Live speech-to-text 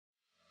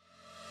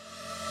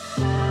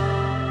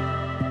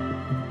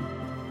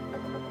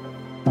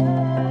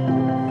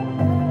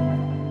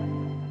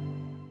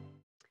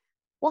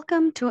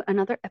Welcome to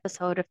another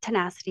episode of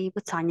Tenacity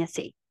with Sonia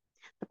C.,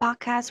 the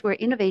podcast where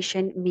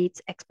innovation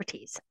meets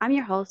expertise. I'm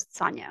your host,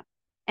 Sonia,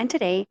 and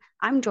today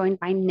I'm joined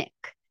by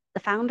Nick, the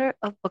founder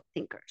of Book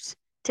Thinkers.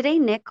 Today,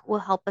 Nick will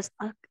help us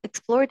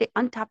explore the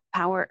untapped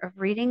power of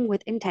reading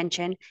with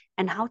intention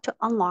and how to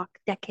unlock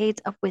decades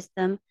of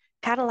wisdom,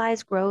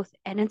 catalyze growth,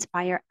 and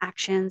inspire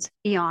actions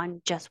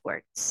beyond just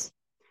words.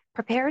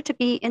 Prepare to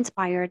be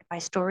inspired by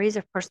stories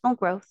of personal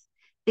growth,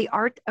 the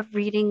art of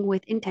reading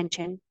with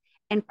intention,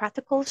 and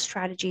practical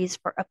strategies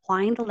for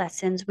applying the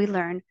lessons we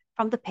learn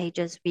from the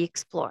pages we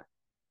explore.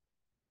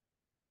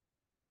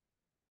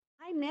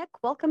 Hi, Nick.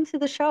 Welcome to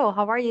the show.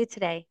 How are you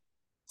today?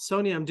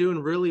 Sonia, I'm doing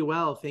really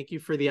well. Thank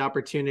you for the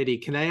opportunity.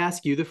 Can I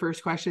ask you the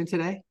first question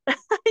today?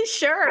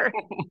 Sure.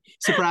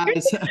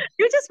 Surprise.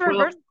 You just Well,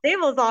 reversed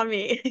tables on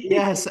me.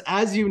 yes,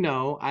 as you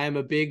know, I am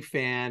a big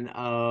fan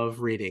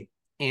of reading,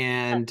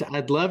 and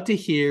I'd love to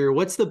hear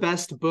what's the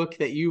best book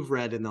that you've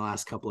read in the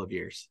last couple of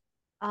years?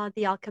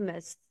 The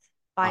Alchemist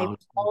by Oh,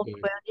 so Paul good.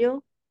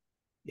 Coelho.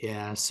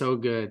 Yeah, so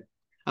good.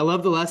 I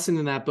love the lesson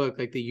in that book,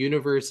 like the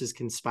universe is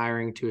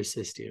conspiring to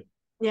assist you.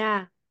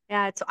 Yeah.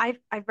 Yeah. So I've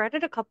read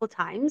it a couple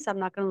times. I'm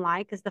not gonna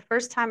lie, because the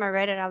first time I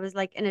read it, I was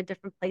like in a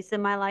different place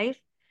in my life.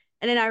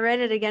 And then I read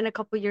it again a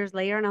couple years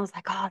later and I was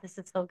like, oh, this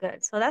is so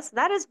good. So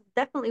that is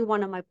definitely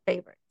one of my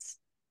favorites.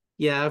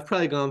 Yeah, I've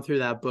probably gone through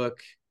that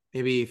book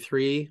maybe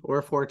 3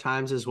 or 4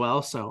 times as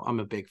well, so I'm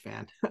a big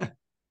fan.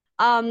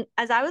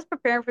 As I was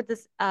preparing for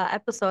this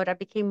episode, I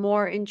became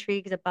more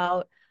intrigued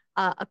about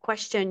a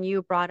question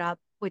you brought up,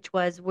 which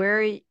was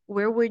where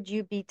would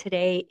you be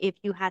today if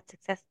you had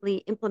successfully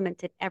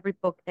implemented every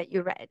book that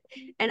you read?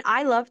 And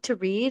I love to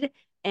read,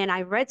 and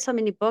I read so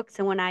many books,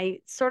 and when I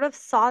sort of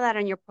saw that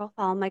on your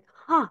profile, I'm like,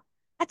 huh,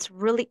 that's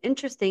really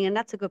interesting, and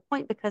that's a good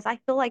point because I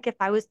feel like if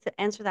I was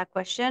to answer that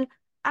question,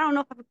 I don't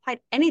know if I've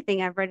applied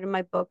anything I've read in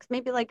my books,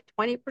 maybe like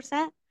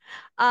 20%.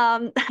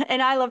 And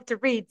I love to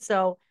read,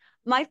 so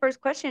my first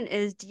question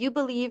is, do you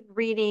believe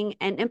reading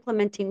and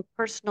implementing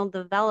personal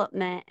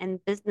development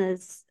and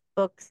business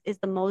books is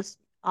the most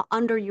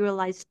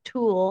underutilized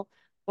tool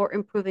for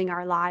improving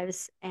our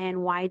lives?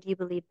 And why do you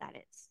believe that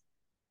is?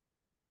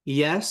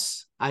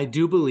 Yes, I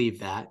do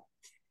believe that.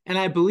 And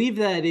I believe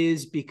that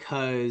is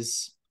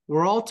because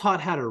we're all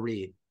taught how to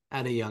read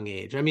at a young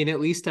age. I mean, at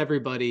least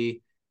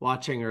everybody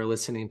watching or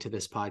listening to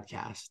this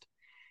podcast.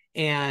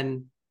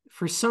 And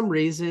for some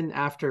reason,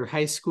 after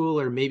high school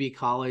or maybe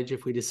college,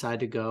 if we decide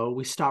to go,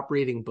 we stop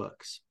reading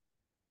books.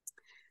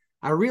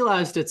 I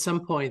realized at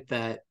some point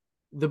that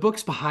the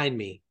books behind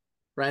me,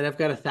 right? I've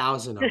got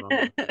 1,000 of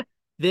them.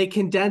 They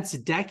condense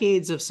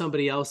decades of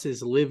somebody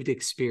else's lived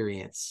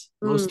experience,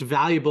 Mm, most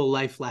valuable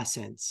life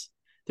lessons,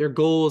 their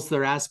goals,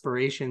 their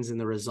aspirations, and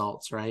the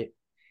results, right?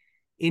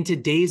 Into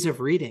days of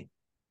reading.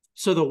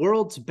 So the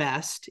world's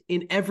best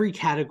in every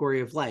category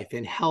of life,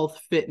 in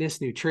health, fitness,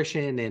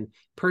 nutrition, and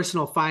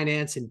personal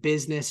finance and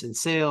business and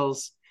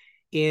sales,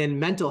 in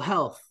mental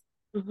health,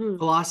 mhm.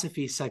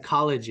 philosophy,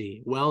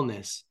 psychology,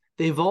 wellness.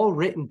 They've all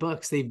written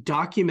books. They've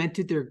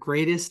documented their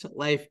greatest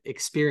life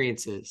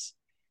experiences.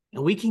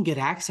 And we can get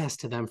access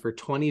to them for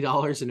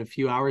 $20 in a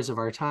few hours of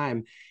our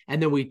time.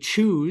 And then we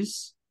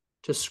choose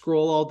to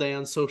scroll all day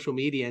on social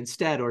media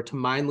instead, or to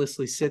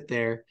mindlessly sit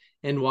there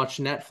and watch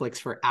Netflix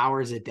for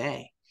hours a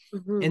day.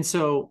 Mhm. And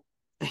so,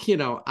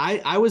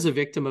 I was a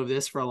victim of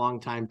this for a long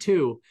time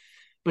too.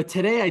 But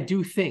today I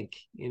do think,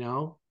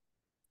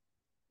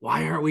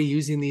 why aren't we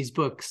using these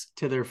books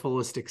to their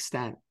fullest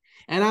extent?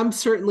 And I'm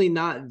certainly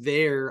not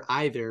there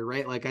either,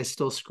 right? Like I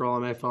still scroll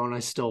on my phone, I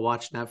still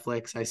watch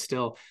Netflix, I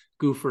still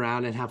goof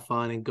around and have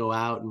fun and go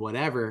out and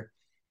whatever.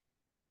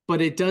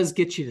 But it does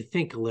get you to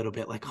think a little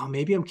bit like, oh,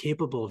 maybe I'm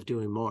capable of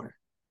doing more.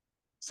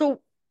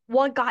 So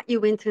what got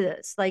you into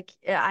this? Like,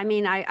 I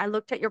mean, I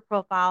looked at your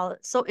profile,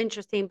 it's so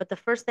interesting, but the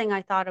first thing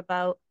I thought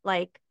about,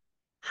 like,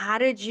 how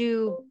did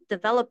you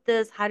develop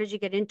this? How did you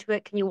get into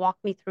it? Can you walk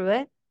me through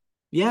it?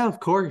 Yeah, of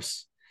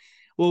course.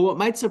 Well, what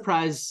might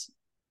surprise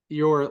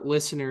your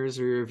listeners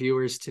or your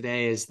viewers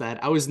today is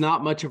that I was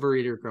not much of a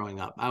reader growing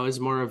up. I was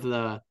more of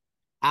the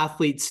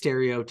athlete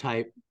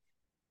stereotype,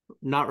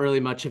 not really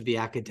much of the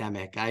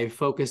academic. I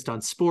focused on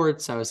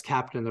sports. I was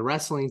captain of the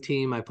wrestling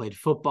team. I played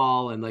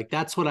football, and like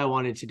that's what I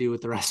wanted to do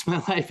with the rest of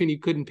my life. And you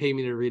couldn't pay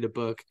me to read a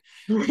book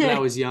when I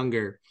was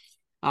younger.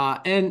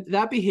 And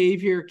that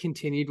behavior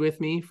continued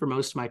with me for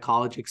most of my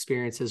college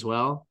experience as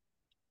well.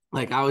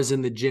 Like I was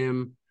in the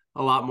gym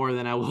a lot more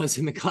than I was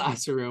in the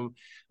classroom,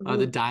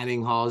 the Mhm.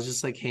 dining halls,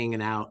 just like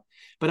hanging out.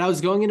 But I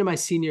was going into my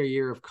senior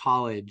year of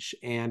college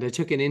and I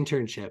took an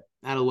internship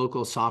at a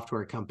local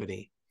software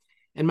company.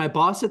 And my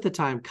boss at the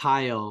time,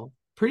 Kyle,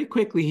 pretty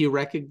quickly he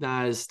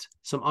recognized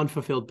some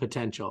unfulfilled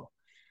potential.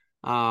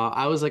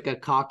 I was like a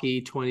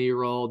cocky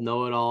 20-year-old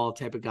know-it-all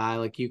type of guy.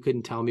 Like you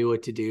couldn't tell me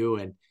what to do.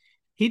 And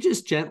he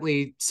just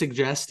gently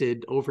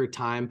suggested over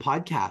time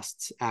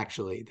podcasts,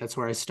 actually. That's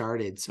where I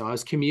started. So I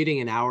was commuting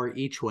an hour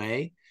each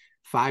way,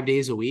 5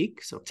 days a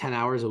week. So 10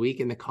 hours a week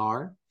in the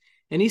car.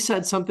 And he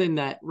said something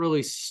that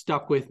really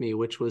stuck with me,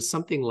 which was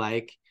something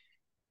like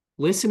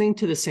listening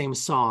to the same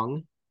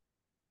song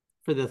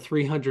for the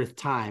 300th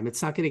time,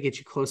 it's not going to get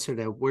you closer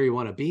to where you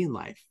want to be in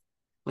life.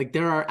 Like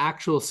there are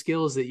actual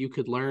skills that you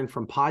could learn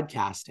from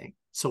podcasting.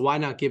 So why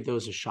not give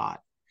those a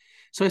shot?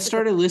 So I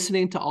started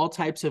listening to all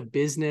types of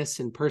business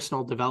and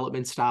personal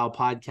development style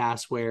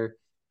podcasts where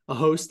a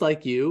host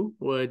like you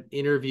would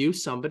interview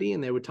somebody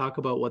and they would talk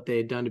about what they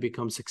had done to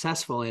become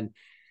successful. And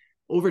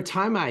over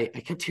time, I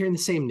kept hearing the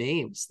same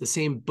names, the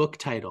same book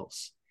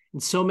titles.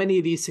 And so many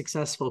of these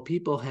successful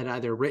people had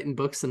either written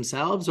books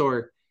themselves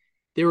or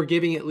they were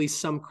giving at least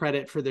some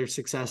credit for their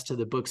success to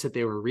the books that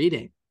they were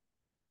reading.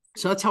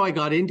 So that's how I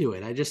got into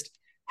it. I just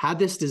had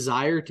this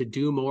desire to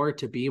do more,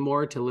 to be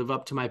more, to live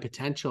up to my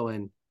potential.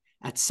 And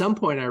at some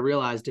point, I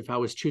realized if I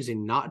was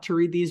choosing not to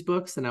read these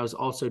books, then I was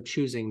also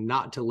choosing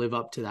not to live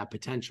up to that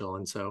potential.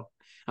 And so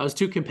I was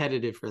too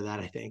competitive for that,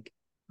 I think.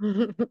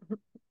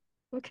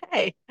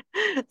 Okay.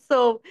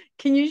 So,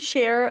 can you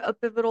share a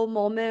pivotal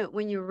moment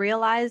when you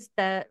realized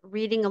that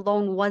reading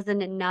alone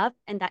wasn't enough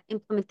and that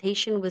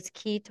implementation was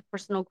key to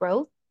personal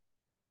growth?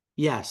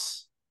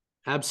 Yes,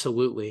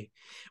 absolutely.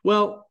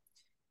 Well,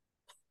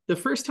 the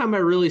first time I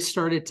really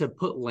started to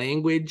put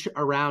language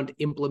around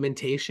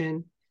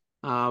implementation,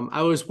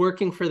 I was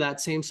working for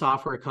that same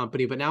software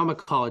company, but now I'm a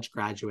college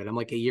graduate. I'm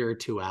like a year or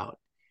two out,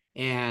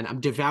 and I'm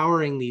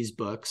devouring these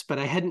books, but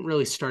I hadn't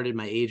really started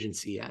my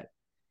agency yet.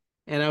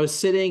 And I was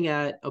sitting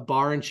at a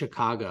bar in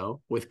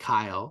Chicago with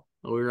Kyle.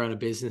 We were on a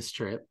business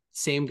trip,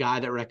 same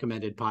guy that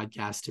recommended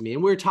podcasts to me.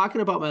 And we were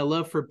talking about my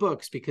love for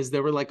books because they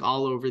were like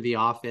all over the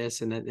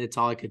office and it's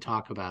all I could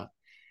talk about.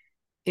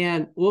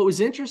 And what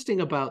was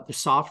interesting about the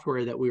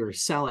software that we were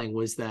selling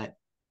was that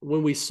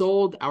when we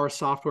sold our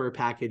software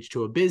package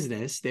to a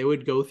business, they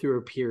would go through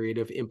a period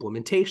of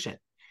implementation.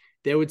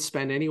 They would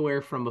spend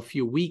anywhere from a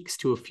few weeks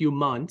to a few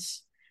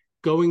months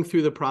going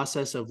through the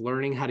process of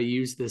learning how to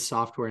use this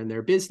software in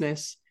their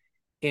business.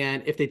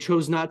 And if they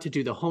chose not to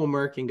do the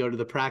homework and go to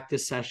the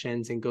practice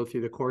sessions and go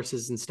through the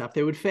courses and stuff,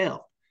 they would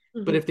fail.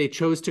 But if they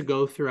chose to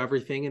go through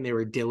everything and they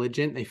were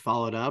diligent, they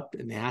followed up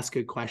and they asked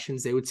good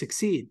questions, they would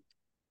succeed.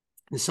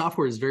 The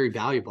software is very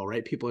valuable,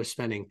 right? People are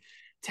spending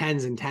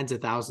tens and tens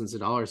of thousands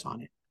of dollars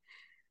on it.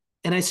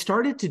 And I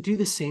started to do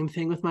the same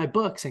thing with my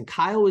books. And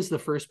Kyle was the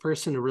first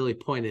person to really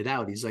point it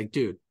out. He's like,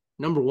 dude,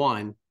 number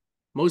one,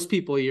 most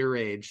people your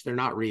age, they're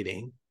not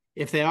reading.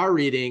 If they are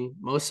reading,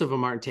 most of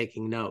them aren't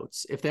taking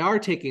notes. If they are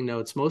taking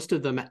notes, most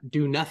of them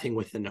do nothing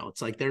with the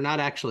notes. Like they're not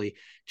actually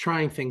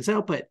trying things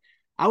out. But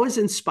I was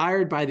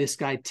inspired by this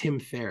guy, Tim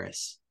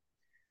Ferriss,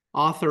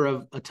 author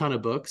of a ton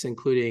of books,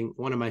 including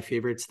one of my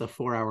favorites, The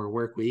 4-Hour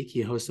Workweek.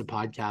 He hosts a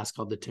podcast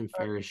called The Tim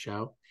Ferriss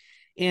Show.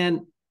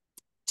 And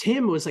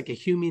Tim was like a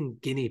human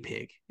guinea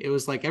pig. It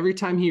was like every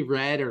time he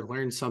read or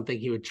learned something,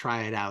 he would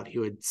try it out. He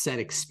would set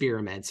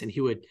experiments and he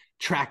would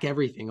track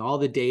everything, all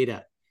the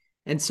data.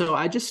 And so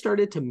I just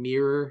started to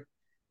mirror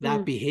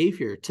that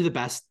behavior to the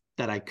best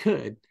that I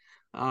could.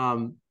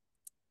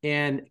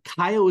 And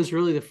Kyle was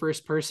really the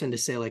first person to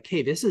say, like,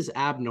 hey, this is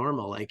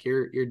abnormal. Like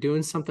you're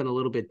doing something a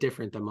little bit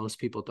different that most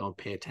people don't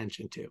pay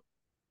attention to.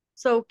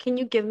 So, can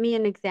you give me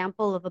an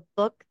example of a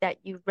book that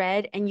you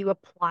read and you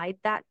applied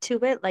that to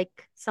it,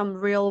 like some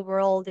real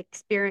world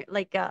experience,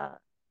 like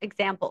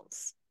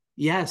examples?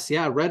 Yes,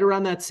 yeah. Right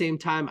around that same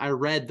time, I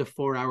read The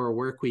 4-Hour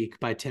Workweek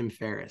by Tim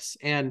Ferriss.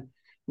 And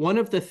one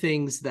of the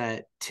things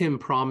that Tim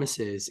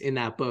promises in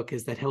that book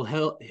is that he'll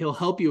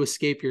help you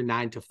escape your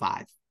 9 to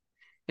 5.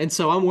 And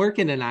so I'm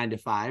working a 9 to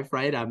 5,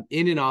 right? I'm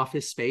in an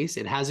office space.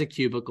 It has a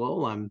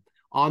cubicle. I'm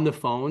on the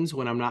phones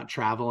when I'm not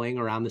traveling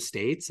around the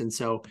States. And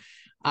so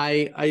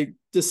I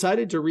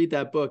decided to read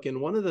that book.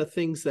 And one of the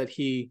things that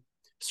he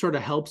sort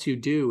of helps you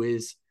do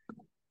is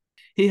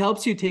he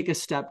helps you take a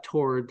step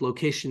toward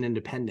location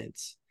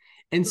independence.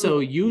 And so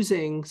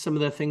using some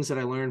of the things that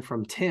I learned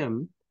from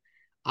Tim,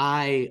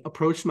 I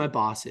approached my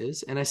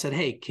bosses and I said,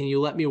 hey, can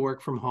you let me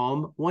work from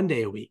home 1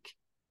 day a week?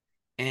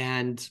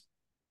 And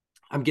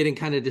I'm getting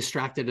kind of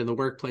distracted in the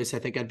workplace. I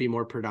think I'd be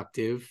more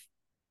productive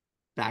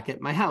back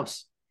at my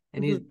house.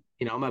 And he's,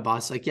 my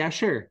boss is like, yeah,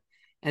 sure.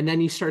 And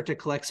then you start to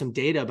collect some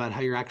data about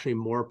how you're actually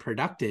more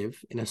productive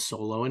in a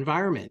solo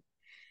environment.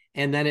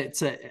 And then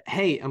it's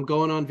hey, I'm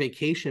going on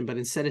vacation, but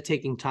instead of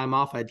taking time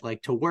off, I'd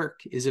like to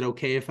work. Is it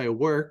okay if I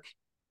work,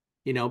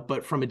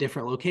 but from a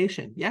different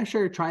location? Yeah,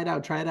 sure. Try it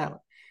out.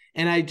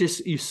 And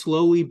you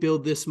slowly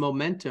build this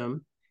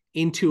momentum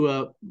into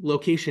a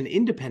location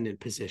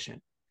independent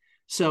position.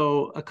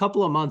 So a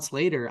couple of months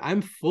later,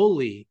 I'm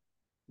fully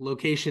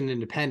location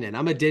independent.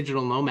 I'm a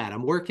digital nomad.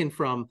 I'm working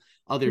from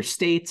other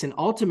states and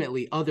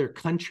ultimately other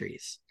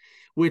countries,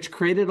 which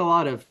created a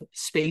lot of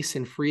space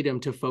and freedom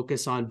to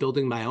focus on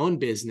building my own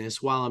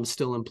business while I'm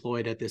still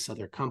employed at this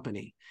other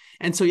company.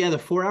 And so, yeah, the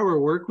 4-Hour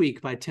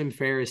Workweek by Tim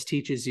Ferriss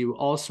teaches you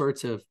all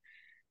sorts of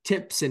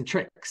tips and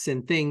tricks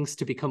and things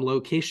to become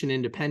location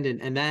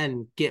independent and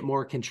then get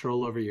more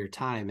control over your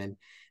time. And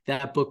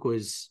that book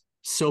was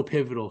so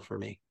pivotal for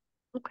me.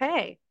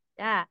 Okay.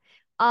 Yeah.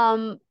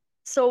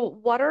 So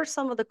what are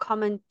some of the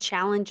common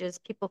challenges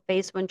people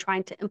face when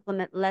trying to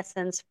implement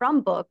lessons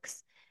from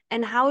books,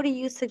 and how do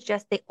you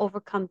suggest they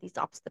overcome these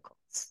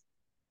obstacles?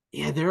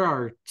 Yeah, there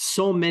are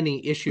so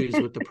many issues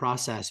with the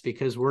process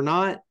because we're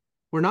not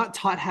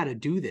taught how to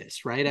do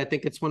this, right? I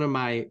think it's one of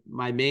my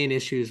main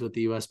issues with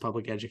the US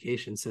public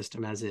education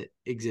system as it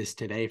exists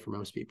today for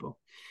most people.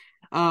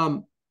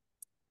 Um,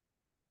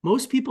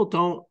 Most people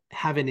don't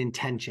have an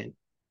intention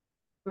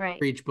Right.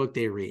 for each book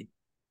they read,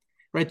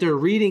 right? They're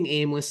reading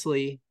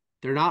aimlessly.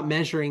 They're not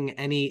measuring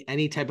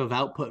any type of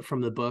output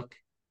from the book.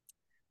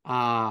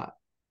 Uh,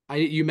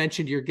 you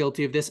mentioned you're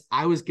guilty of this.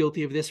 I was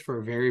guilty of this for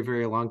a very,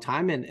 very long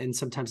time, and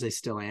sometimes I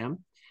still am.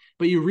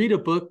 But you read a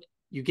book,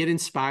 you get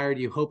inspired,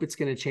 you hope it's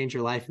going to change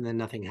your life, and then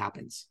nothing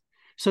happens.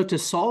 So to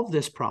solve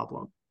this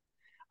problem,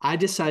 I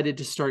decided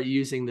to start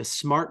using the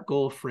SMART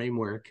goal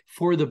framework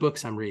for the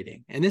books I'm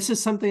reading. And this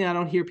is something I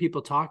don't hear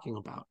people talking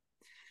about.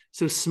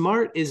 So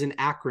SMART is an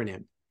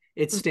acronym.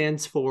 It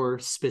stands for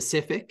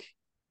specific,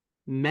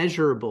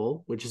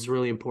 measurable, which is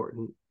really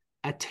important,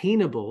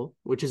 attainable,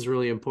 which is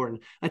really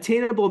important.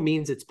 Attainable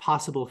means it's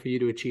possible for you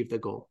to achieve the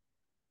goal.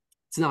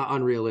 It's not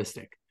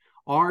unrealistic.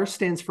 R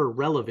stands for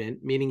relevant,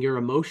 meaning you're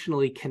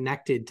emotionally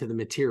connected to the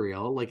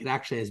material, like it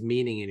actually has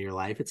meaning in your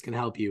life. It's going to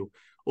help you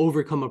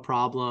overcome a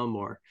problem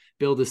or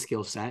build a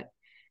skill set.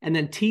 And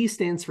then T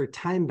stands for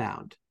time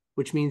bound,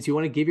 which means you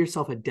want to give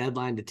yourself a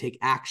deadline to take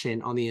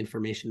action on the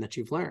information that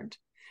you've learned.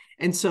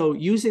 And so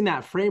using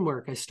that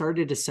framework, I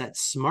started to set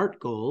SMART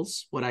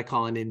goals, what I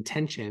call an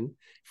intention,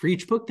 for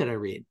each book that I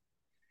read.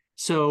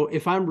 So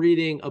if I'm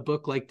reading a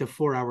book like The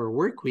 4 Hour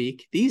Work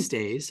Week these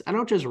days, I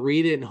don't just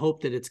read it and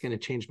hope that it's going to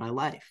change my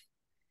life.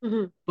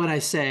 Mm-hmm. But I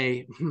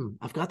say,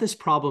 I've got this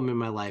problem in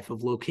my life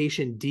of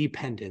location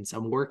dependence.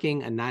 I'm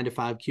working a 9 to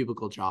 5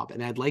 cubicle job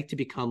and I'd like to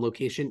become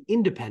location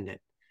independent.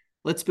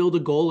 Let's build a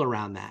goal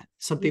around that,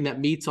 something that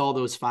meets all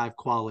those 5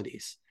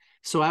 qualities.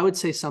 So I would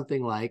say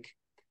something like,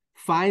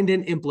 find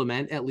and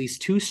implement at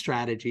least 2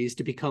 strategies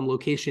to become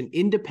location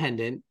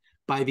independent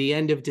by the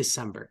end of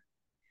December.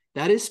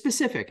 That is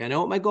specific. I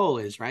know what my goal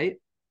is, right?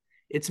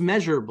 It's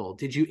measurable.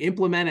 Did you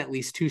implement at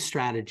least 2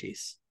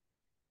 strategies?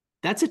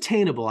 That's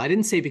attainable. I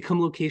didn't say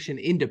become location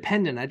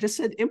independent. I just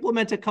said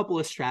implement a couple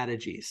of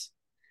strategies.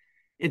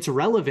 It's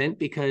relevant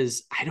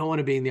because I don't want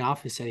to be in the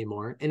office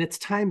anymore. And it's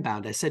time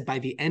bound. I said by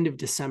the end of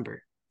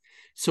December.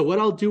 So what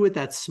I'll do with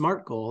that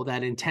SMART goal,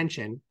 that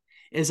intention,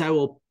 is I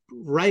will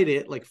write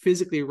it, like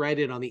physically write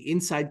it on the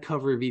inside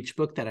cover of each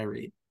book that I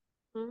read.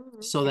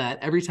 So that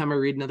every time I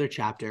read another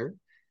chapter,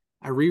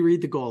 I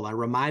reread the goal. I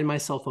remind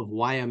myself of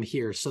why I'm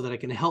here so that I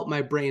can help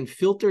my brain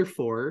filter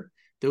for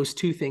those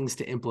 2 things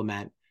to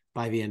implement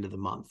by the end of the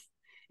month.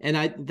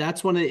 And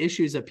that's one of the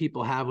issues that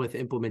people have with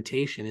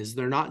implementation is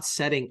they're not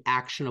setting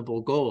actionable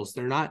goals.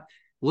 They're not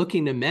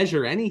looking to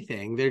measure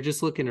anything. They're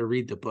just looking to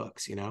read the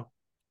books, you know?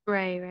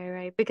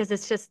 Right. Because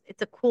it's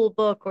a cool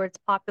book or it's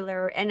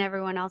popular and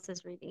everyone else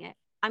is reading it.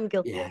 I'm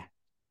guilty of Yeah.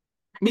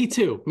 Me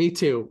too. Me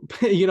too.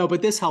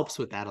 But this helps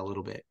with that a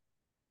little bit.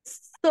 it.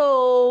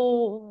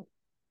 So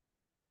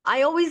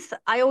I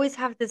always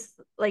have this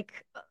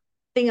like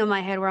thing in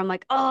my head where I'm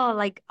like, oh,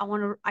 like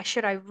I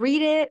should I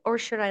read it or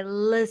should I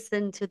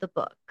listen to the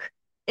book?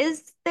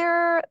 Is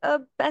there a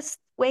best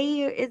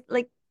way? Is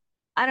like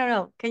I don't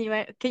know.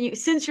 Can you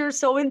since you're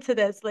so into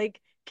this, like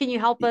can you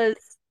help us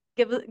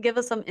give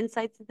us some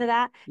insights into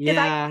that? Because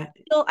Yeah.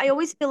 I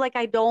always feel like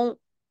I don't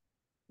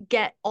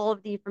get all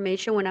of the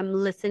information when I'm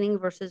listening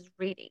versus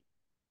reading.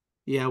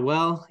 Yeah.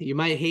 Well, you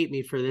might hate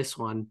me for this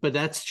one, but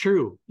that's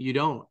true. You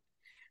don't.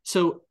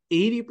 So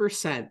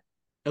 80%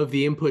 of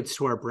the inputs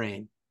to our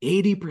brain,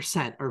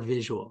 80% are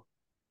visual.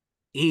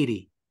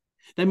 80.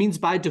 That means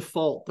by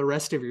default, the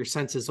rest of your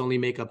senses only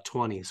make up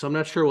 20. So I'm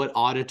not sure what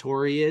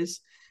auditory is,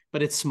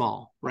 but it's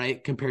small,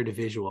 right? Compared to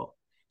visual.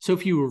 So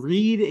if you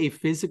read a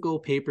physical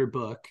paper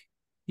book,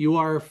 you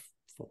are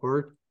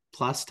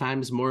 4+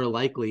 times more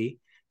likely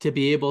to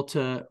be able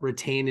to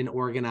retain and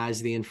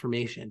organize the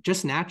information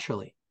just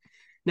naturally.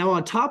 Now,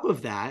 on top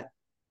of that,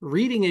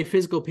 reading a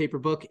physical paper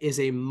book is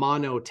a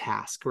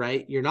monotask,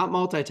 right? You're not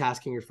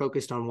multitasking, you're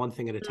focused on one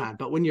thing at a time.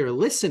 But when you're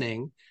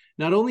listening,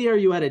 not only are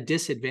you at a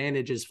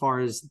disadvantage as far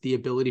as the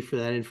ability for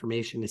that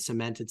information to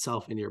cement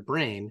itself in your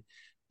brain,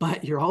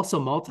 but you're also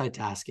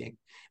multitasking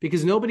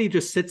because nobody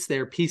just sits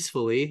there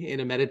peacefully in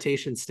a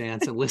meditation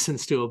stance and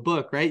listens to a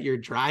book, right? You're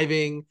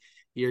driving,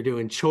 you're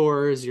doing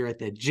chores, you're at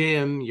the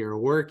gym, you're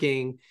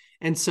working.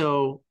 And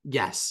so,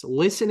 yes,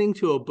 listening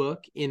to a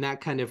book in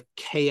that kind of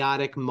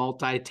chaotic,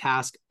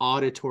 multitask,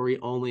 auditory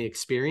only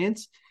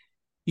experience,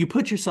 you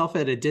put yourself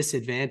at a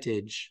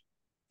disadvantage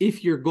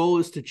if your goal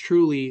is to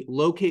truly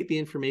locate the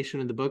information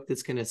in the book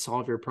that's going to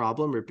solve your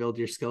problem or build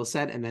your skill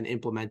set and then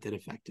implement it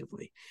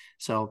effectively.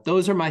 So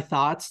those are my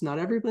thoughts. Not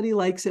everybody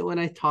likes it when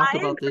I talk I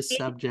about this agree.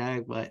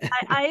 subject, but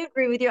I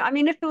agree with you. I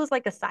mean, if it was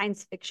like a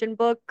science fiction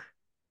book,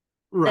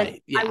 then right.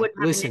 I Yeah. wouldn't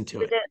have an Listen issue to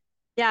with it. it.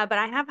 Yeah, but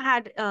I have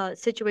had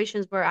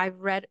situations where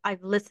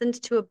I've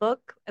listened to a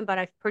book, but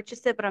I've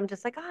purchased it, but I'm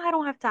just like, oh, I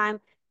don't have time.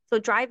 So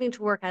driving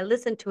to work, I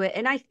listen to it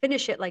and I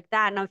finish it like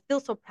that, and I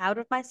feel so proud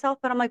of myself.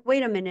 But I'm like,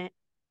 wait a minute,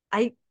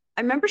 I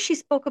I remember she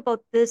spoke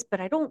about this,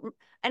 but I don't,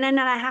 and then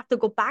I have to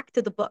go back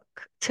to the book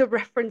to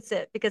reference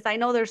it because I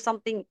know there's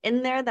something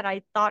in there that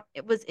I thought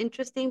it was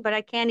interesting, but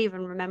I can't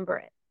even remember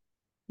it.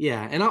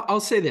 Yeah, and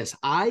I'll say this.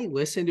 I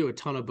listen to a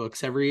ton of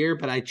books every year,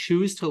 but I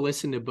choose to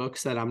listen to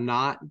books that I'm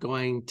not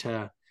going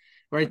to,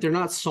 right? They're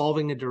not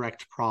solving a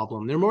direct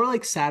problem. They're more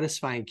like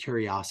satisfying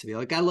curiosity.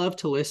 Like I love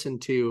to listen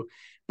to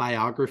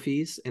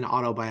biographies and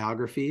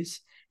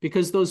autobiographies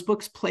because those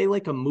books play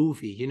like a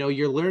movie. You know,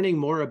 you're learning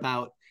more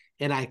about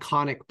an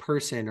iconic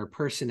person or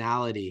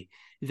personality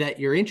that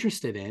you're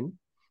interested in.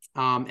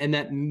 And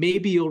that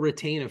maybe you'll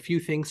retain a few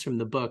things from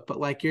the book, but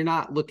like you're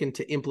not looking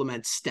to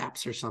implement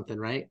steps or something,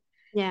 right?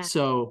 Yeah.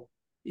 So,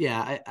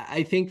 yeah,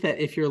 I think that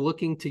if you're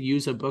looking to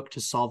use a book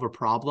to solve a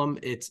problem,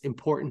 it's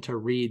important to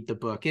read the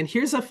book. And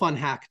here's a fun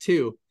hack,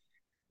 too.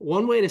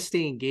 One way to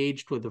stay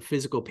engaged with a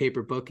physical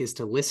paper book is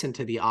to listen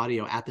to the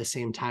audio at the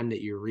same time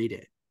that you read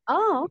it.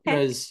 Oh, okay.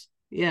 Because,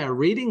 yeah,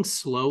 reading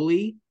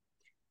slowly,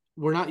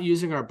 we're not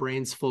using our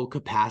brain's full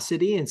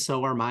capacity. And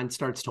so our mind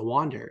starts to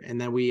wander.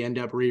 And then we end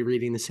up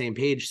rereading the same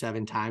page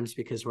 7 times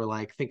because we're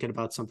like thinking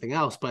about something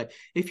else. But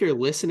if you're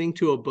listening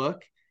to a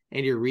book,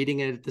 and you're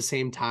reading it at the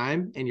same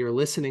time and you're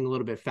listening a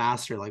little bit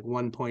faster, like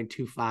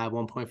 1.25,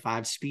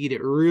 1.5 speed,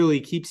 it really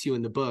keeps you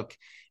in the book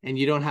and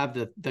you don't have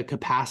the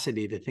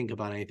capacity to think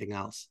about anything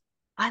else.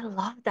 I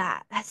love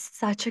that. That's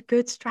such a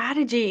good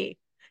strategy.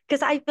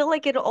 Because I feel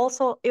like it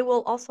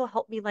will also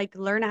help me like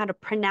learn how to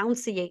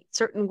pronunciate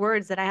certain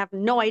words that I have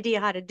no idea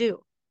how to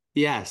do.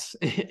 Yes,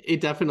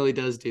 it definitely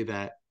does do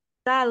that.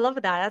 I love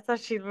that. That's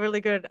actually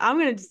really good. I'm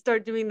gonna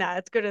start doing that.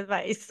 It's good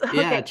advice.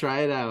 Yeah, Okay. try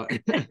it out.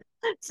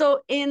 So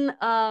in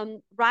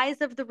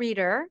Rise of the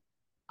Reader,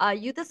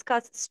 you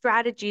discussed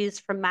strategies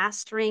for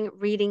mastering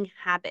reading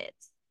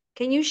habits.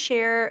 Can you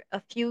share a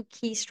few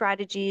key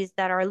strategies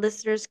that our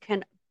listeners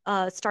can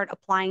start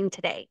applying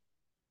today?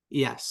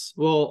 Yes.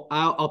 Well,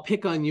 I'll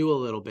pick on you a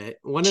little bit.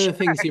 One of the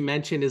things Sure. you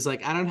mentioned is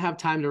like, I don't have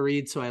time to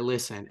read, so I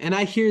listen. And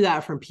I hear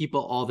that from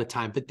people all the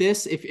time. But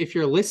this, if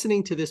you're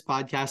listening to this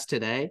podcast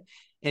today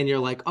and you're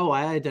like, oh,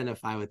 I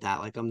identify with that,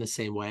 like I'm the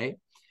same way.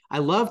 I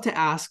love to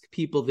ask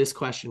people this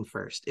question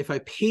first. If I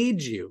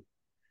paid you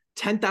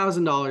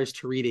 $10,000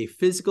 to read a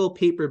physical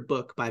paper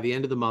book by the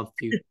end of the month,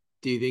 do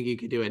you think you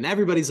could do it? And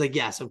everybody's like,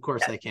 yes, of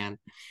course I can.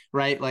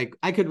 Right? Like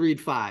I could read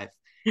 5.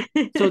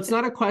 So it's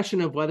not a question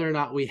of whether or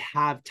not we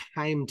have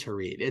time to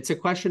read. It's a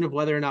question of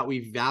whether or not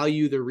we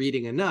value the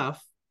reading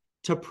enough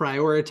to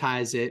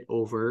prioritize it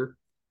over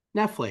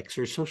Netflix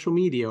or social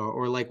media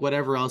or like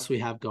whatever else we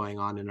have going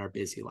on in our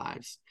busy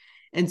lives.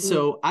 And Mm,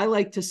 so I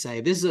like to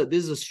say this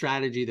is a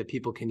strategy that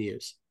people can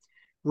use.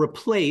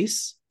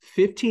 Replace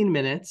 15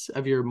 minutes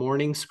of your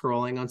morning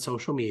scrolling on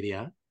social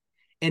media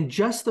and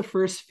just the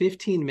first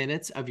 15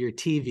 minutes of your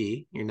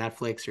TV, your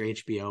Netflix or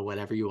HBO,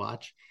 whatever you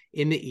watch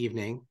in the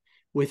evening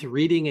with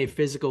reading a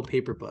physical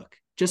paper book.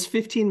 Just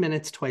 15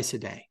 minutes twice a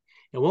day.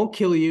 It won't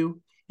kill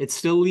you. It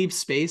still leaves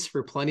space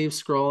for plenty of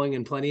scrolling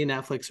and plenty of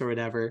Netflix or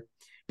whatever,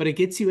 but it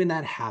gets you in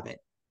that habit.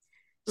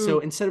 So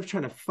mm, instead of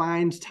trying to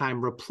find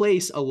time,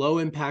 replace a low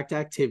impact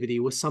activity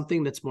with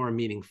something that's more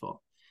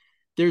meaningful.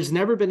 There's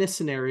never been a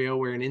scenario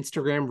where an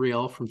Instagram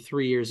reel from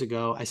 3 years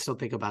ago I still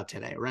think about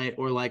today, right?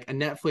 Or like a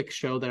Netflix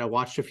show that I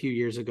watched a few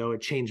years ago,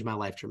 it changed my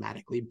life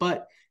dramatically.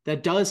 But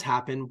that does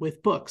happen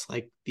with books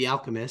like The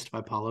Alchemist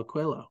by Paulo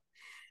Coelho.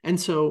 And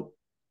so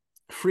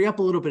free up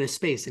a little bit of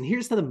space. And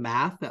here's the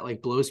math that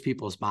like blows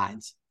people's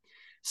minds.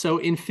 So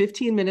in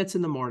 15 minutes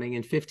in the morning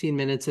and 15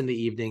 minutes in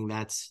the evening,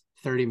 that's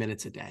 30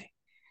 minutes a day.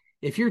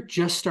 If you're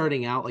just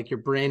starting out, like you're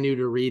brand new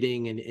to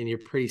reading and you're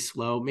pretty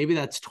slow, maybe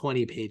that's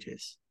 20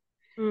 pages.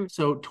 mm.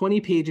 So 20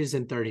 pages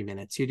in 30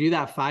 minutes. You do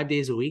that 5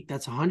 days a week,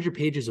 that's 100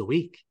 pages a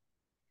week.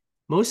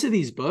 Most of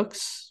these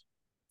books,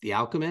 The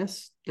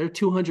Alchemist, they're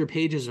 200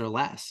 pages or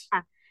less.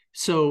 Ah,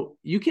 So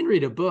you can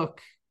read a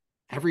book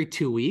every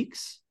 2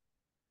 weeks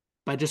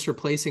by just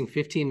replacing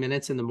 15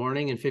 minutes in the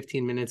morning and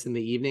 15 minutes in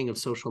the evening of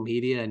social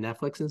media and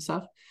Netflix and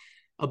stuff.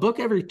 A book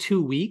every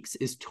 2 weeks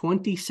is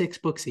 26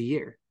 books a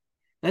year.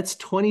 That's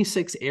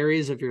 26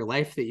 areas of your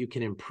life that you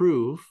can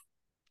improve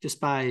just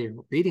by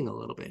reading a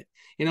little bit.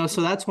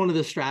 So that's one of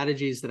the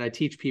strategies that I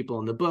teach people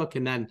in the book.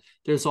 And then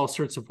there's all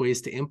sorts of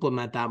ways to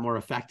implement that more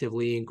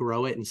effectively and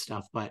grow it and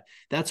stuff. But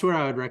that's where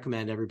I would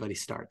recommend everybody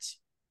starts.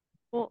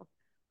 cool.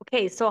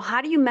 Okay, so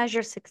how do you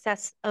measure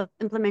success of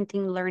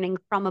implementing learning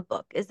from a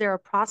book? Is there a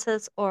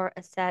process or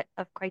a set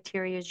of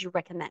criteria you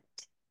recommend?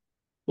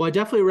 Well, I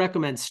definitely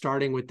recommend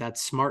starting with that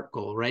SMART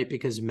goal, right?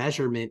 Because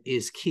measurement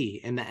is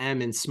key. And the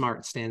M in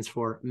SMART stands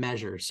for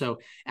measure. So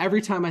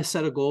every time I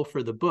set a goal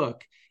for the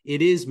book,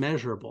 it is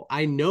measurable.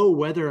 I know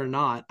whether or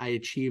not I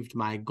achieved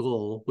my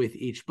goal with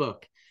each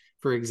book.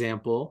 For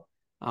example,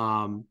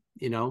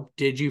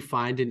 did you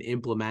find and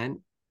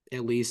implement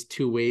at least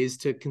 2 ways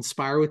to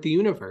conspire with the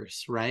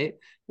universe, right?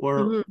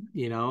 Or,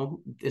 Hmm.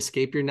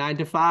 escape your 9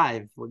 to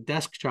 5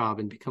 desk job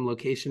and become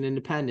location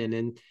independent.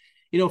 And,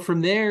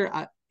 from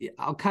there,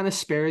 I'll kind of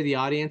spare the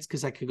audience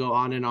because I could go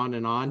on and on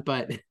and on.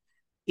 But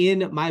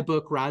in my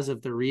book, Rise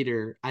of the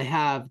Reader, I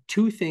have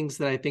 2 things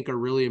that I think are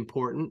really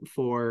important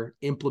for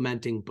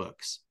implementing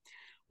books.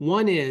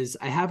 One is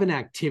I have an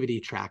activity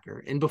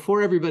tracker. And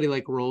before everybody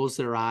like rolls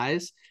their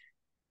eyes,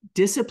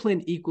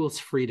 discipline equals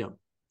freedom.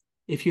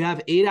 If you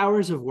have 8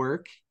 hours of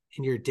work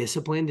and you're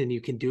disciplined and you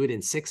can do it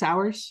in 6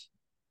 hours,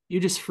 you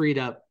just freed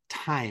up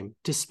time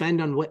to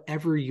spend on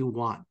whatever you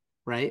want,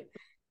 right?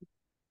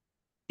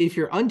 If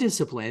you're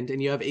undisciplined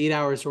and you have 8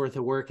 hours worth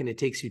of work and it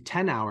takes you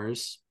 10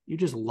 hours, you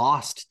just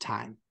lost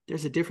time.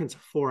 There's a difference of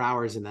 4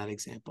 hours in that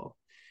example.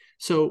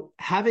 So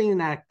having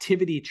an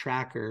activity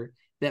tracker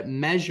that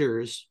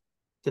measures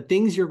the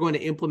things you're going to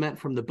implement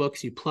from the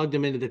books, you plug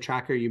them into the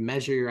tracker, you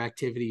measure your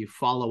activity, you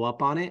follow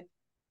up on it,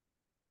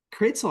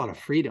 creates a lot of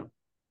freedom.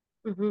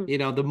 Mm-hmm. You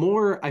know, the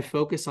more I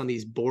focus on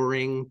these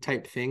boring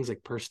type things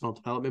like personal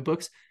development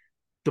books,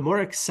 the more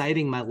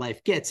exciting my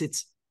life gets.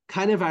 It's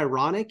kind of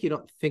ironic. You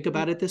don't think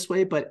about it this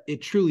way, but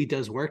it truly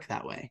does work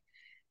that way.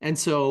 And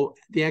so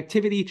the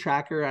activity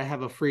tracker, I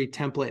have a free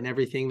template and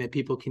everything that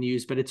people can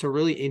use, but it's a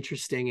really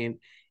interesting and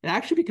it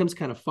actually becomes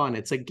kind of fun.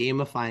 It's a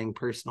gamifying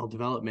personal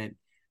development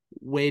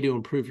way to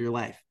improve your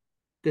life.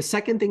 The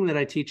second thing that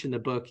I teach in the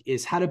book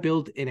is how to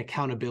build an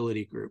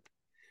accountability group.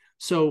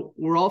 So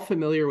we're all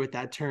familiar with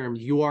that term.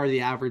 You are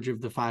the average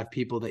of the 5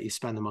 people that you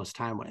spend the most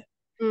time with.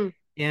 Mm.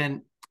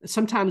 And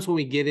sometimes when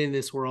we get in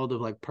this world of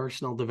like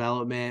personal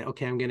development,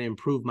 okay, I'm going to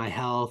improve my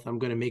health, I'm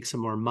going to make some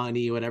more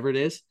money, whatever it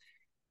is,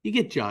 you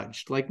get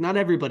judged. Like not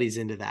everybody's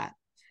into that.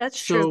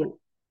 That's true. So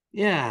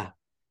yeah.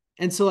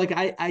 And so like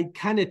I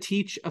kind of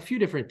teach a few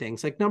different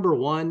things. Like number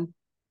one,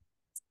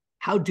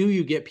 how do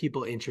you get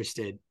people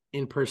interested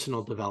in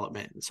personal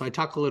development? So I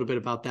talk a little bit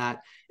about that.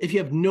 If you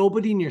have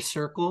nobody in your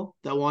circle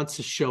that wants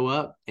to show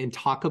up and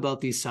talk about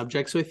these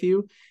subjects with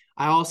you,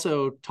 I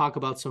also talk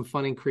about some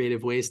fun and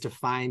creative ways to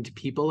find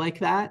people like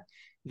that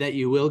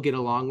you will get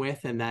along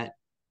with and that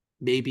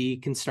maybe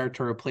can start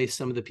to replace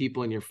some of the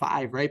people in your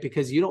 5, right?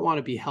 Because you don't want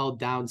to be held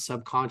down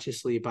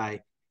subconsciously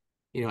by,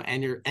 you know,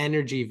 and your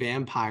energy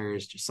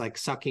vampires just like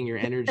sucking your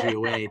energy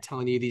away,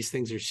 telling you these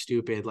things are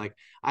stupid. Like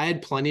I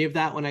had plenty of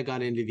that when I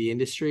got into the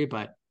industry,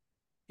 but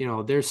you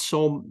know, there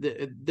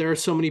are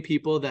so many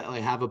people that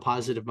like have a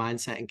positive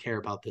mindset and care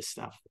about this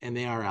stuff, and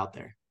they are out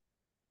there.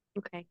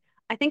 Okay.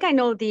 I think I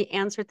know the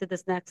answer to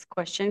this next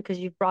question because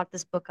you've brought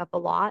this book up a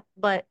lot,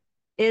 but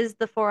is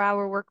The 4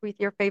 Hour Workweek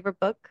your favorite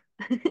book?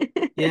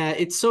 Yeah,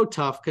 it's so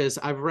tough because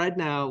I've read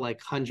now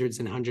like hundreds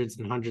and hundreds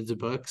and hundreds of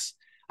books.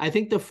 I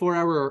think the 4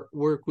 Hour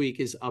Workweek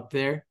is up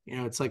there. You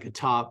know, it's like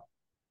a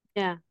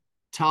Yeah.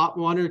 top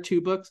 1 or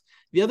 2 books.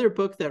 The other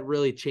book that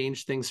really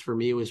changed things for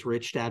me was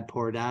Rich Dad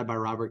Poor Dad by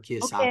Robert Okay.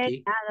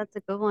 Kiyosaki. Yeah, that's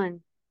a good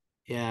one.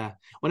 Yeah.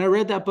 When I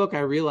read that book,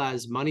 I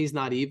realized money's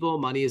not evil.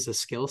 Money is a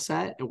skill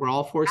set, and we're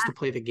all forced to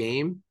play the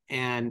game.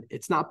 And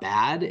it's not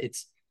bad.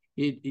 It's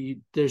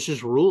there's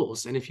just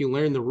rules. And if you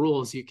learn the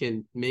rules, you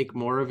can make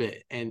more of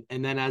it. And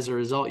then as a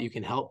result, you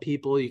can help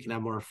people, you can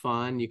have more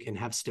fun, you can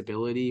have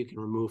stability, you can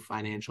remove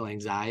financial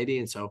anxiety.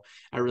 And so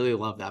I really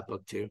love that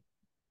book too.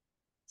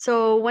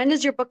 So when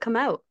does your book come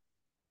out?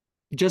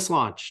 Just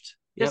launched.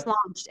 Just Yep.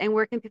 launched. And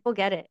where can people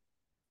get it?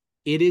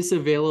 It is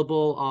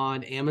available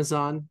on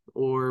Amazon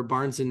or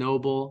Barnes and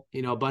Noble,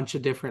 you know, a bunch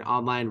of different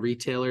online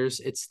retailers.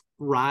 It's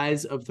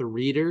Rise of the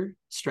Reader: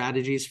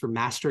 Strategies for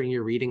Mastering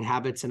Your Reading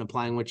Habits and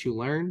Applying What You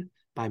Learn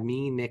by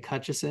me, Nick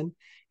Hutchison.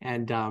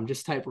 And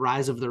just type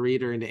Rise of the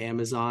Reader into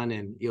Amazon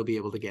and you'll be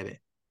able to get it.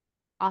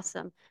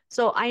 Awesome.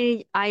 So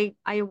I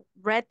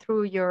read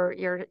through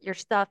your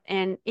stuff,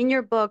 and in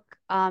your book,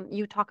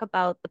 you talk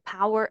about the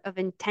power of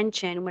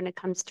intention when it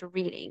comes to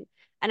reading.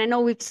 And I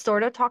know we've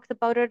sort of talked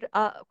about it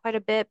quite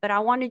a bit, but I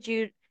wanted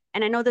you,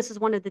 and I know this is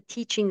one of the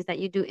teachings that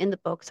you do in the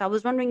book. So I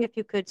was wondering if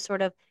you could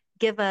sort of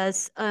give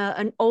us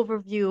an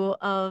overview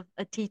of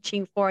a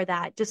teaching for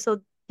that, just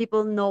so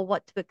people know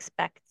what to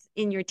expect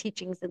in your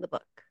teachings in the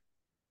book.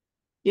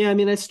 Yeah, I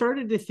mean, I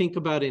started to think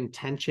about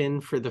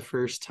intention for the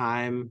first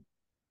time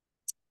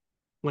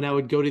when I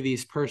would go to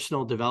these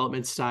personal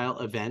development style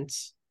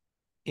events.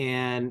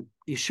 And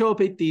you show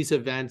up at these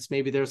events,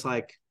 maybe there's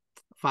like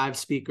 5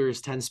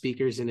 speakers, 10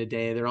 speakers in a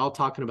day. They're all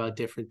talking about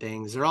different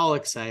things. They're all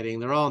exciting.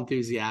 They're all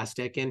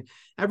enthusiastic. And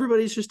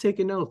everybody's just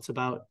taking notes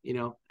about, you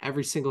know,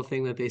 every single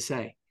thing that they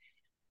say.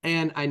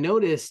 And I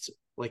noticed,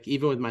 like,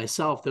 even with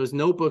myself, those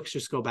notebooks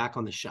just go back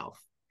on the shelf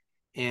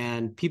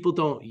and people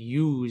don't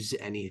use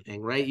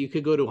anything, right? You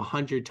could go to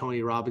 100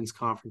 Tony Robbins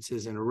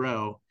conferences in a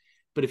row,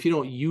 but if you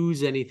don't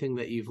use anything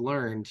that you've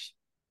learned,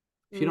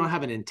 if you don't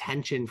have an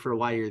intention for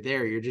why you're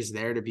there, you're just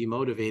there to be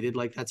motivated.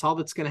 Like that's all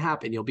that's going to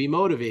happen. You'll be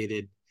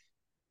motivated.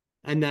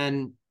 And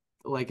then,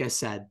 like I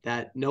said,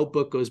 that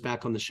notebook goes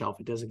back on the shelf.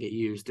 It doesn't get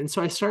used. And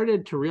so I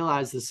started to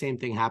realize the same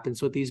thing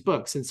happens with these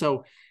books. And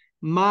so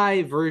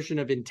my version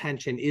of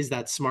intention is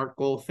that SMART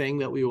goal thing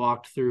that we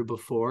walked through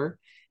before.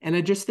 And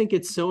I just think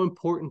it's so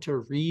important to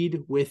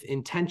read with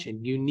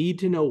intention. You need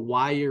to know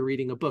why you're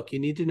reading a book. You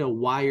need to know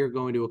why you're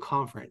going to a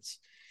conference.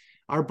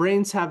 Our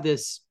brains have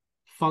this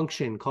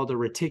function called the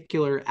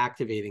reticular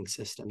activating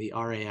system, the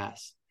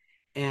RAS.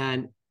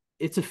 And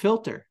it's a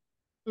filter.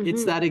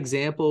 It's that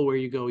example where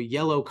you go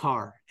yellow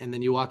car and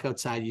then you walk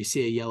outside, you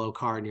see a yellow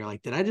car and you're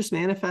like, did I just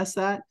manifest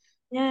that?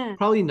 Yeah.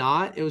 Probably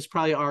not. It was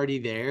probably already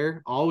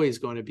there, always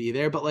going to be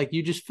there, but like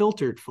you just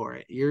filtered for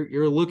it.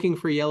 You're looking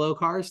for yellow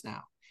cars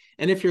now.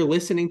 And if you're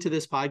listening to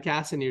this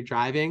podcast and you're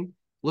driving,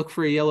 look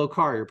for a yellow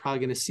car. You're probably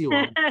going to see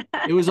one.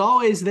 It was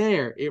always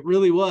there. It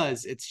really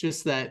was. It's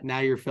just that now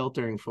you're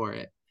filtering for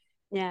it.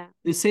 Yeah.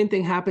 The same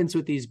thing happens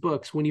with these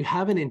books. When you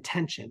have an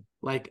intention,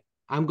 like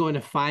I'm going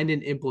to find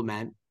and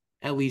implement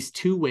at least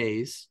 2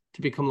 ways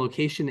to become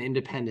location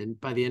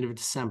independent by the end of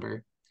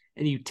December,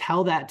 and you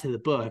tell that to the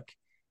book,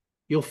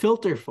 you'll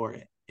filter for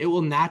it. It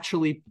will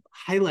naturally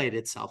highlight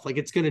itself, like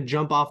it's going to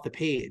jump off the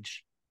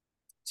page.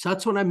 So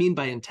that's what I mean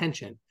by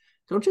intention.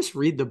 Don't just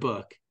read the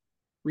book,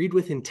 read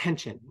with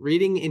intention.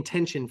 Reading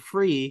intention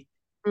free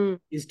Mm.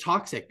 is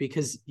toxic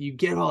because you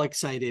get all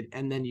excited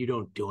and then you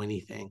don't do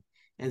anything.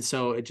 And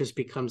so it just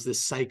becomes this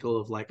cycle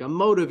of like, I'm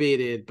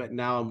motivated, but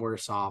now I'm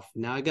worse off.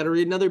 Now I got to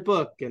read another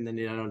book and then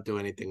I don't do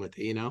anything with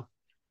it, you know?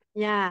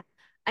 Yeah.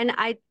 And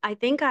I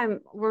think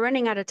we're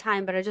running out of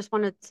time, but I just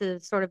wanted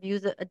to sort of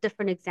use a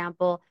different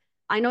example.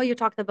 I know you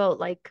talked about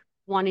like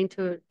wanting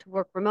to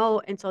work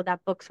remote, and so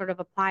that book sort of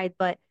applied,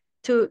 but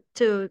to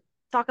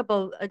talk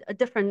about a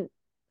different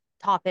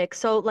topic.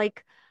 So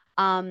like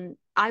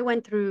I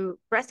went through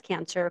breast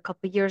cancer a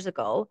couple of years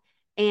ago,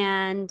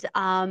 and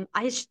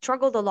I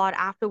struggled a lot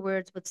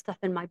afterwards with stuff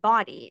in my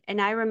body.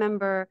 And I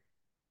remember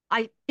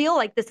I feel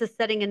like this is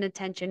setting an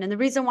intention. And the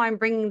reason why I'm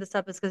bringing this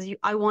up is because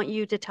I want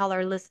you to tell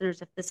our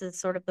listeners if this is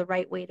sort of the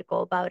right way to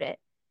go about it.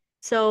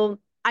 So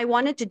I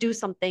wanted to do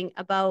something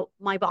about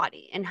my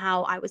body and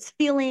how I was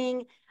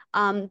feeling.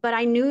 But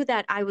I knew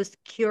that I was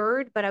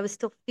cured, but I was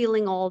still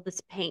feeling all this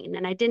pain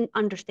and I didn't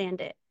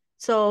understand it.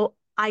 So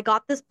I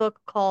got this book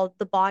called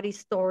The Body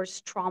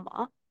Stores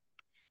Trauma,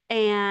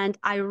 and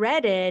I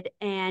read it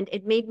and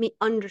it made me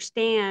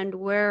understand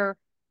where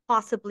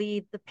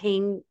possibly the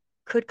pain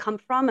could come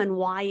from and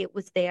why it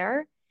was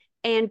there.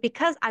 And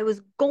because I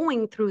was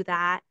going through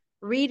that,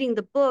 reading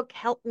the book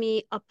helped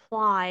me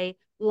apply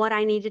what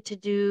I needed to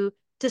do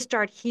to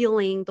start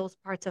healing those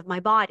parts of my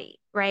body,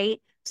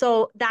 right?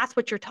 So that's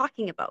what you're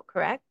talking about,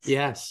 correct?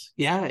 Yes.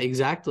 Yeah,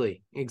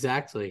 exactly.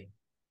 Exactly.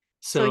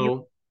 So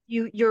So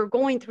you're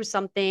going through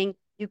something,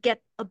 you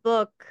get a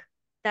book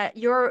that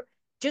you're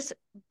just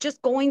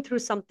just going through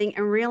something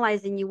and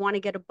realizing you want to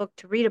get a book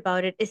to read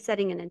about it is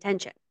setting an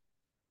intention.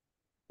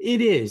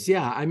 it is.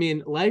 Yeah.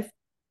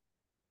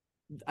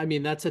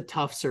 That's a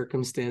tough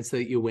circumstance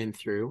that you went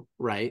through,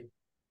 right?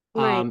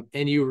 Right.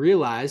 And you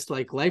realized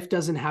like life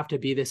doesn't have to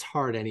be this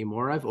hard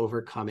anymore. I've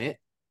overcome it.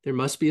 There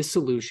must be a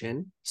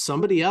solution.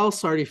 Somebody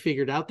else already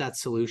figured out that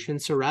solution.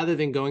 So rather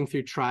than going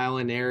through trial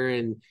and error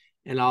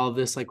and all of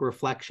this like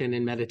reflection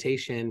and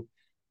meditation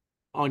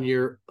on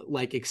your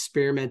like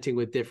experimenting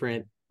with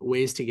different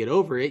ways to get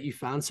over it, you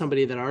found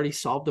somebody that already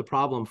solved the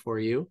problem for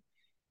you.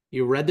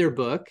 You read their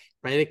book,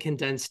 right? It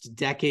condensed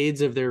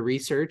decades of their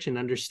research and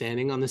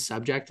understanding on the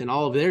subject and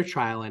all of their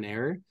trial and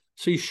error.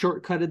 So you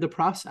shortcutted the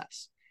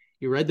process.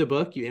 You read the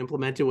book, you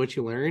implemented what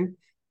you learned,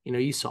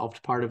 you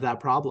solved part of that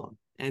problem.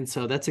 And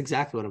so that's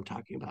exactly what I'm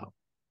talking about.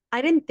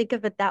 I didn't think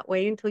of it that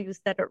way until you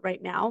said it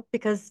right now,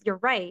 because you're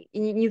right.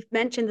 You've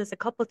mentioned this a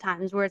couple of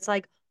times where it's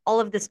like all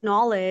of this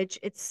knowledge,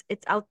 it's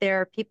out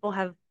there. People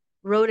have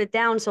wrote it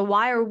down. So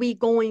why are we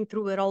going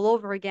through it all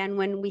over again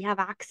when we have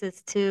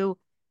access to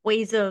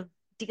ways of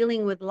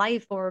dealing with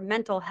life or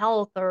mental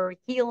health or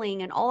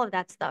healing and all of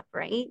that stuff,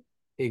 right? I love,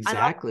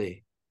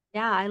 Exactly.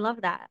 yeah, I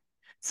love that.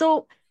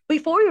 So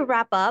before we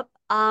wrap up,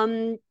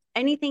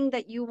 anything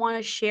that you want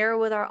to share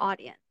with our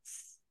audience?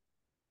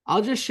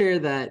 I'll just share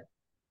that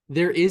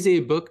there is a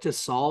book to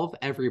solve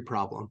every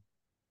problem.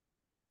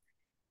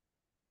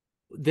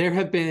 There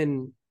have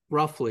been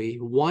roughly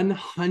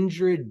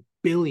 100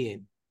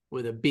 billion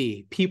with a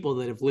B people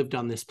that have lived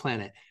on this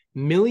planet.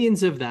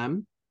 Millions of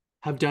them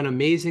have done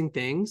amazing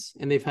things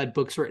and they've had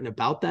books written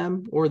about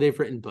them or they've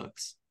written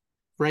books,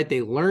 right?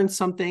 They learned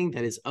something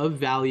that is of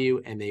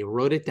value and they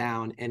wrote it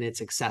down and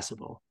it's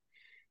accessible.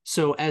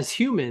 So, as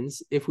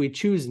humans, if we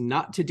choose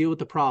not to deal with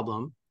the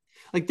problem,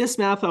 like this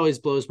math always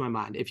blows my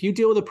mind. If you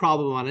deal with a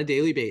problem on a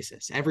daily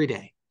basis, every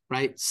day,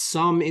 right?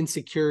 Some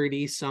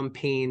insecurity, some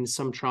pain,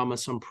 some trauma,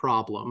 some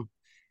problem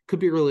could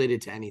be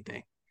related to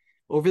anything.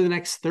 Over the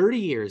next 30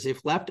 years,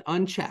 if left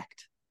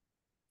unchecked,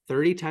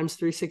 30 times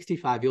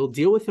 365, you'll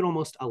deal with it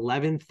almost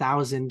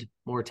 11,000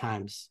 more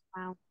times.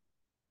 Wow.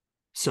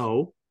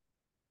 So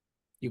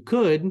you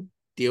could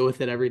deal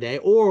with it every day,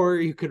 or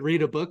you could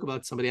read a book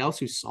about somebody else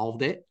who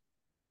solved it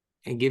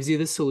and gives you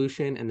the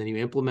solution, and then you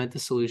implement the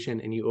solution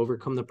and you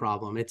overcome the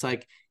problem. It's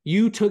like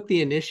you took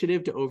the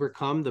initiative to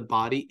overcome the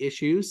body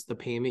issues, the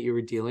pain that you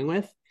were dealing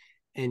with,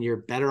 and you're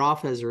better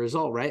off as a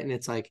result, right? And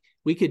it's like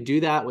we could do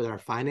that with our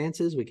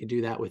finances. We could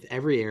do that with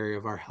every area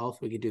of our health.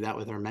 We could do that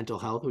with our mental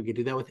health. We could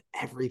do that with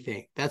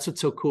everything. That's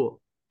what's so cool.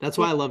 That's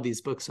Yeah. why I love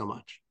these books so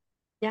much.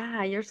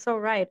 Yeah, you're so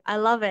right. I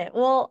love it.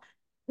 Well,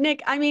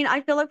 Nick, I mean,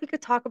 I feel like we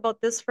could talk about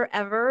this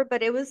forever,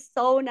 but it was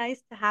so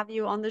nice to have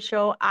you on the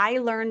show. I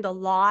learned a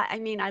lot. I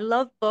mean, I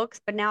love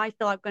books, but now I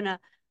feel I'm gonna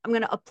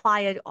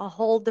apply a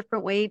whole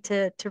different way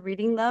to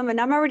reading them. And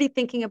I'm already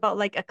thinking about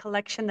like a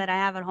collection that I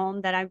have at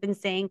home that I've been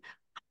saying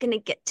gonna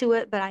get to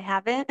it, but I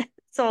haven't.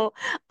 So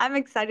I'm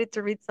excited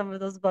to read some of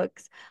those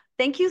books.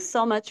 Thank you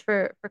so much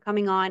for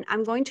coming on.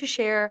 I'm going to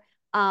share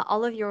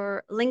all of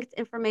your linked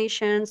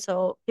information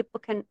so people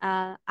can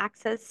have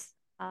access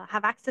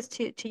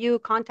to you,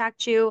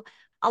 contact you.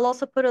 I'll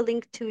also put a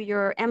link to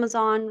your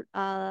Amazon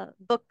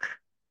book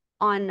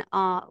on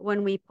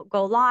when we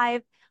go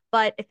live.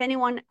 But if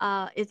anyone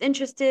is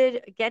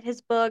interested, get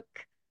his book,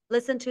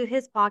 listen to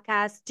his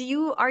podcast.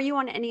 Are you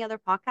on any other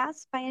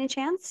podcasts by any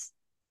chance?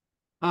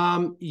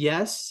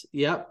 Yes,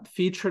 yep,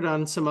 featured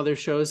on some other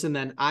shows. And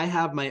then I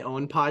have my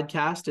own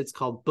podcast. It's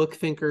called Book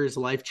Thinkers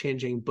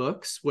Life-Changing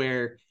Books,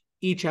 where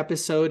each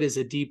episode is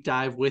a deep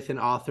dive with an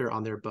author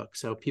on their book.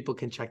 So people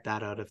can check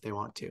that out if they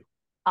want to.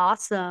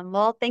 Awesome.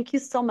 Well, thank you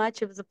so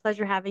much. It was a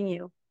pleasure having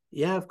you.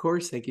 Yeah, of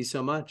course. Thank you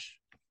so much.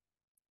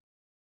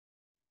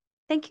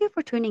 Thank you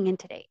for tuning in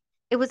today.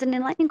 It was an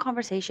enlightening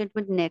conversation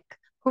with Nick,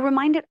 who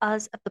reminded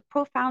us of the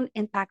profound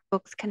impact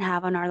books can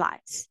have on our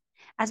lives.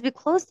 As we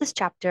close this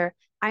chapter,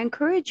 I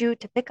encourage you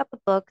to pick up a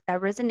book that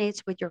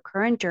resonates with your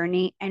current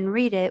journey and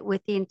read it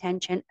with the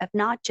intention of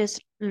not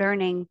just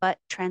learning, but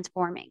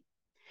transforming.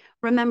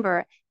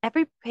 Remember,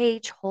 every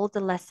page holds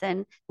a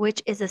lesson,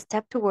 which is a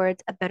step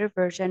towards a better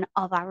version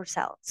of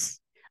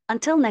ourselves.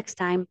 Until next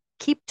time,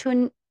 keep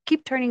turning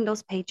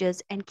those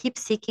pages and keep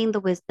seeking the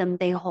wisdom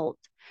they hold.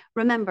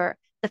 Remember,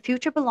 the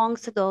future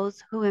belongs to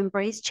those who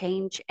embrace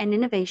change and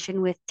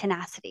innovation with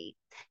tenacity.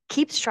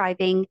 Keep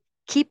striving,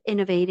 keep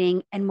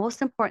innovating, and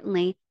most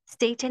importantly,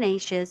 stay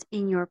tenacious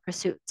in your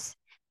pursuits.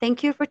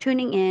 Thank you for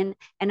tuning in,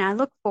 and I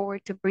look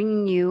forward to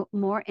bringing you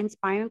more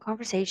inspiring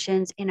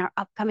conversations in our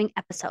upcoming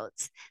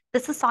episodes.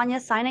 This is Sonia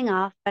signing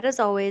off, but as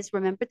always,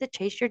 remember to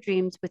chase your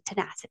dreams with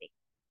tenacity.